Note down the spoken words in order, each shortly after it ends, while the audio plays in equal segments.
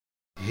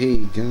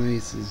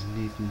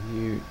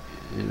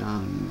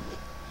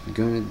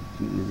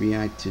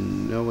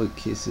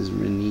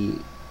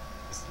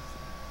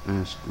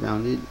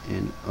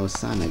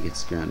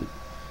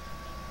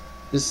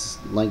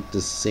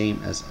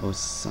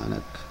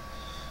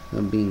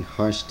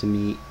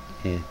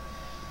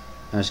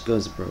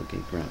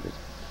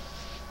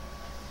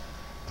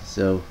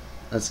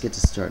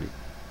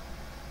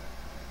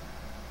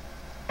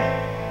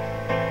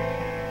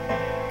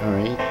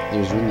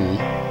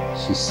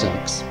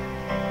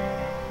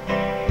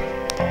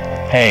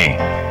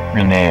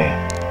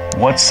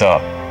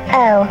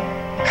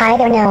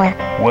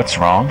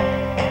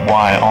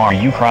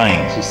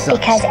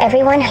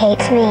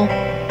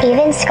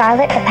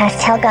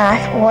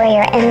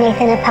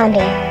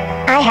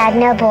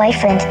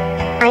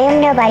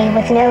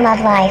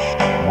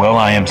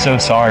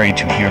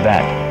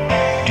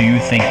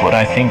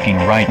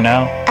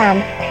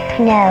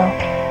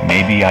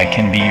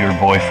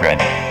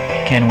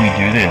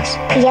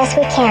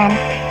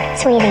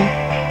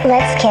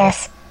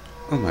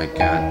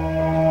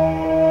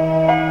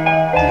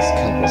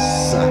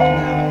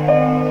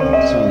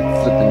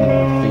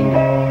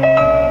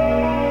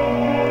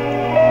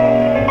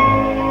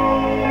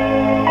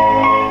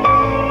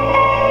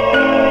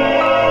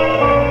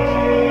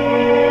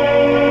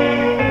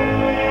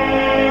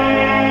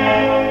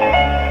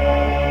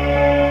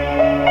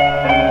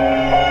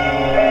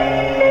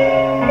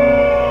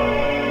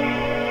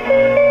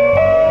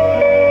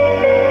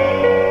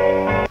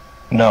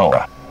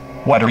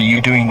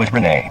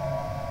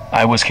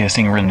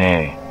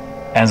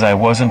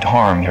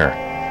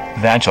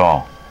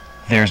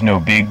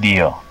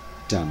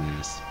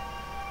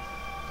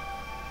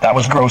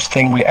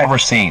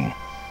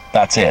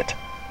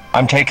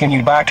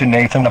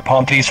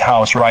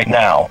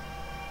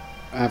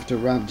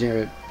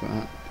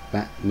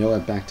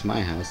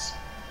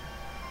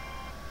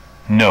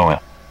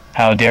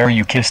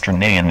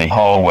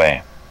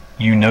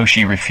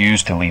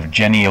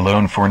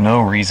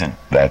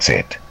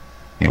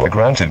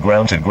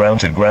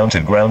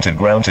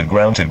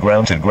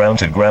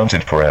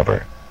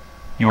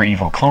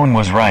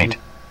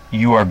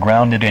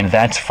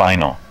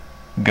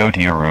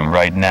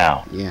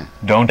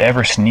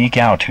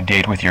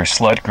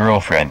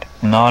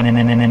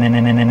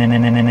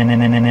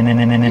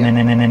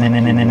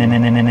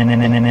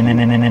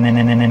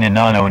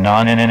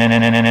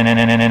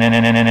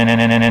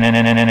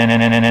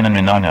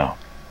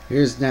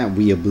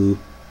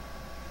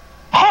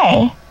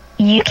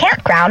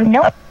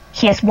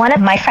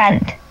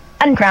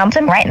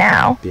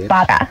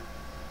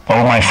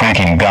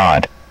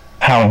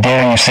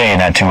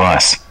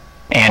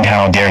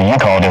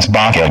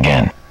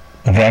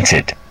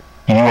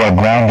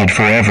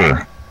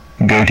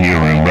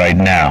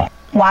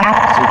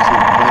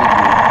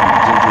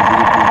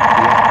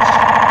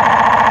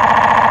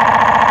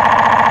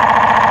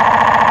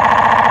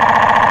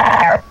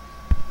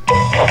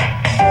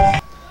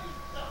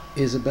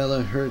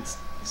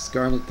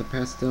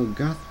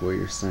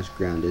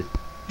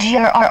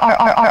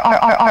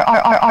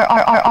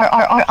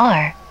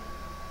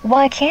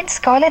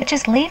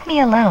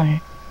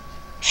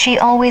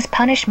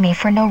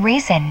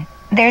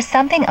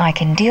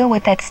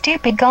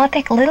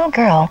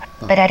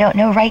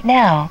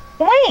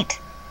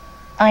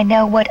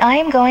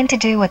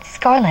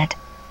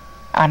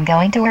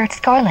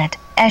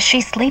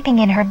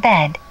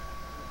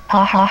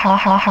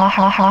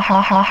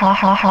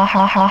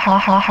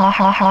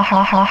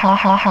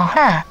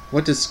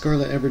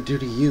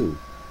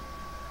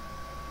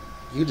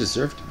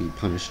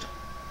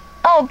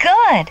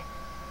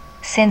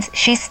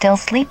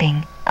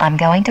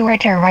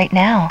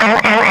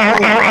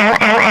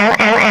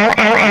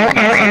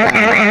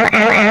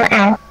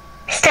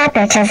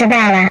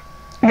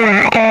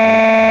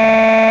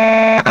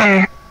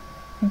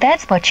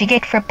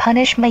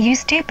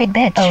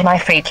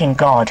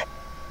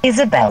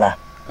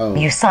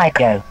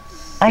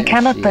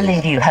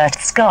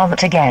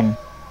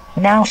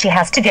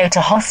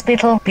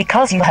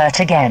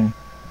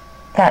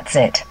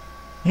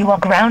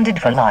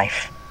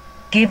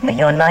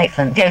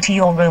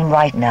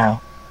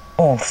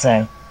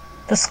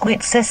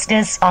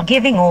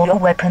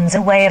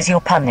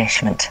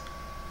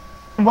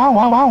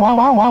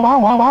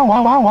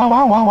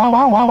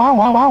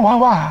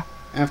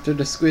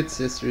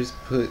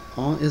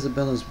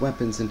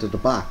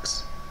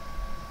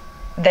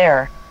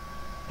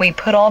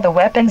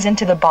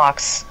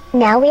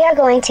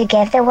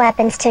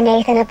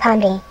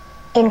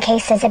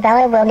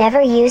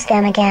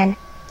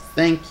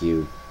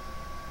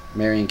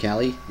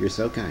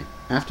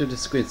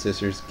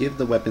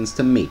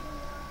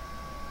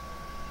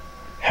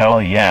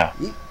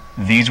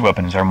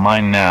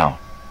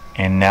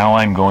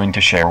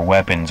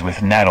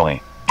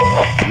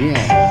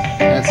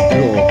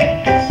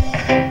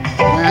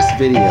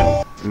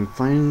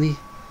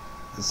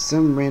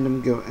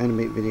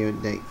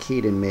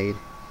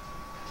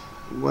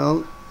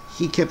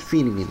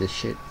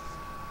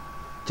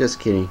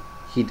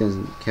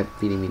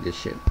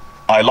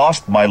I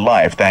lost my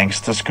life thanks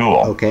to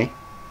school. Okay.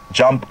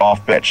 Jump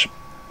off, bitch.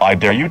 I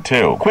dare you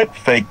to. Quit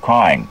fake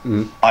crying.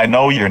 I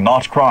know you're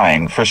not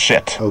crying for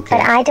shit. Okay.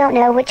 But I don't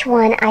know which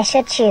one I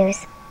should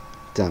choose.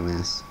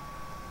 Dumbass.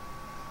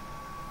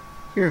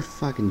 You're a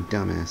fucking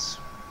dumbass,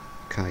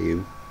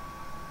 Caillou.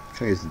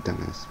 Caillou's a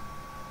dumbass.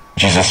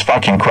 Jesus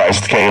fucking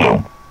Christ,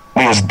 Caillou.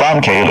 We is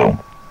done, Caillou.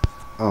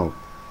 Oh.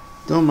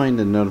 Don't mind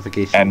the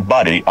notification. And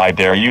buddy, I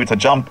dare you to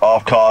jump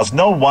off cause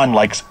no one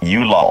likes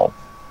you, lol.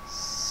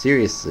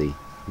 Seriously.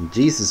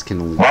 Jesus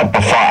can only... What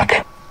the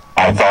fuck?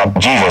 I thought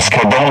Jesus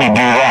could only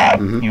do that.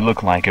 You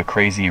look like a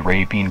crazy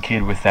raping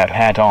kid with that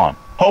hat on.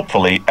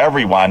 Hopefully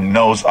everyone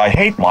knows I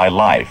hate my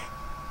life.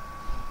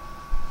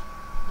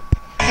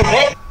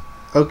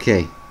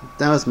 Okay,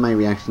 that was my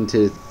reaction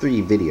to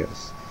 3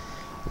 videos.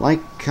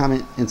 Like,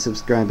 comment, and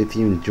subscribe if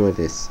you enjoy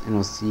this, and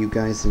I'll see you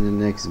guys in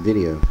the next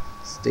video.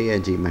 Stay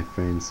edgy, my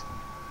friends.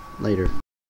 Later.